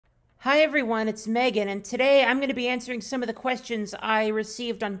Hi everyone, it's Megan, and today I'm going to be answering some of the questions I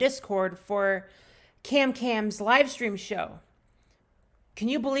received on Discord for CamCam's Livestream show. Can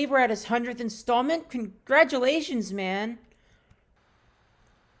you believe we're at his 100th installment? Congratulations, man!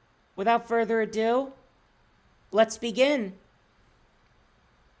 Without further ado, let's begin.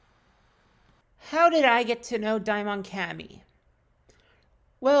 How did I get to know Daimon Kami?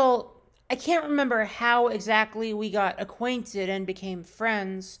 Well, I can't remember how exactly we got acquainted and became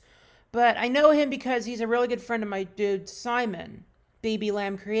friends, but I know him because he's a really good friend of my dude Simon, Baby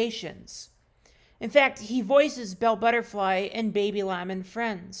Lamb Creations. In fact, he voices Belle Butterfly in Baby Lamb and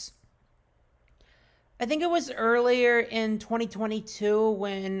Friends. I think it was earlier in 2022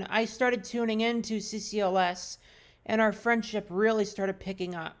 when I started tuning into CCLS and our friendship really started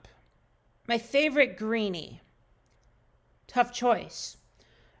picking up. My favorite greenie. Tough choice.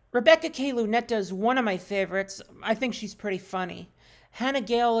 Rebecca K. Lunetta is one of my favorites. I think she's pretty funny. Hannah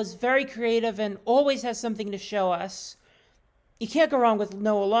Gale is very creative and always has something to show us. You can't go wrong with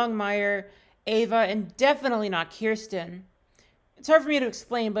Noah Longmire, Ava, and definitely not Kirsten. It's hard for me to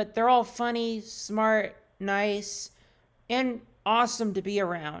explain, but they're all funny, smart, nice, and awesome to be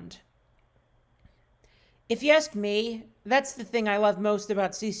around. If you ask me, that's the thing I love most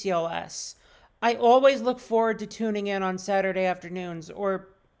about CCLS. I always look forward to tuning in on Saturday afternoons, or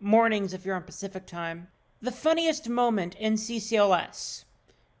mornings if you're on Pacific time. The funniest moment in CCLS,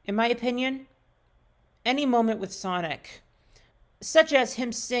 in my opinion, any moment with Sonic, such as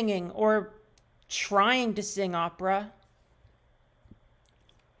him singing or trying to sing opera.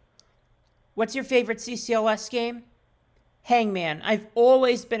 What's your favorite CCLS game? Hangman. I've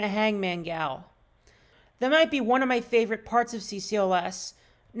always been a Hangman gal. That might be one of my favorite parts of CCLS,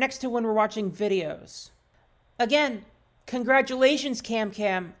 next to when we're watching videos. Again, congratulations,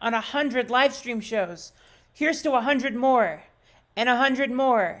 CamCam, on 100 live stream shows. Here's to 100 more, and 100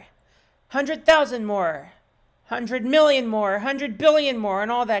 more, 100,000 more, 100 million more, 100 billion more,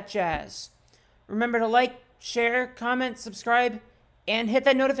 and all that jazz. Remember to like, share, comment, subscribe, and hit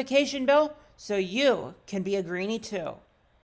that notification bell so you can be a greenie too.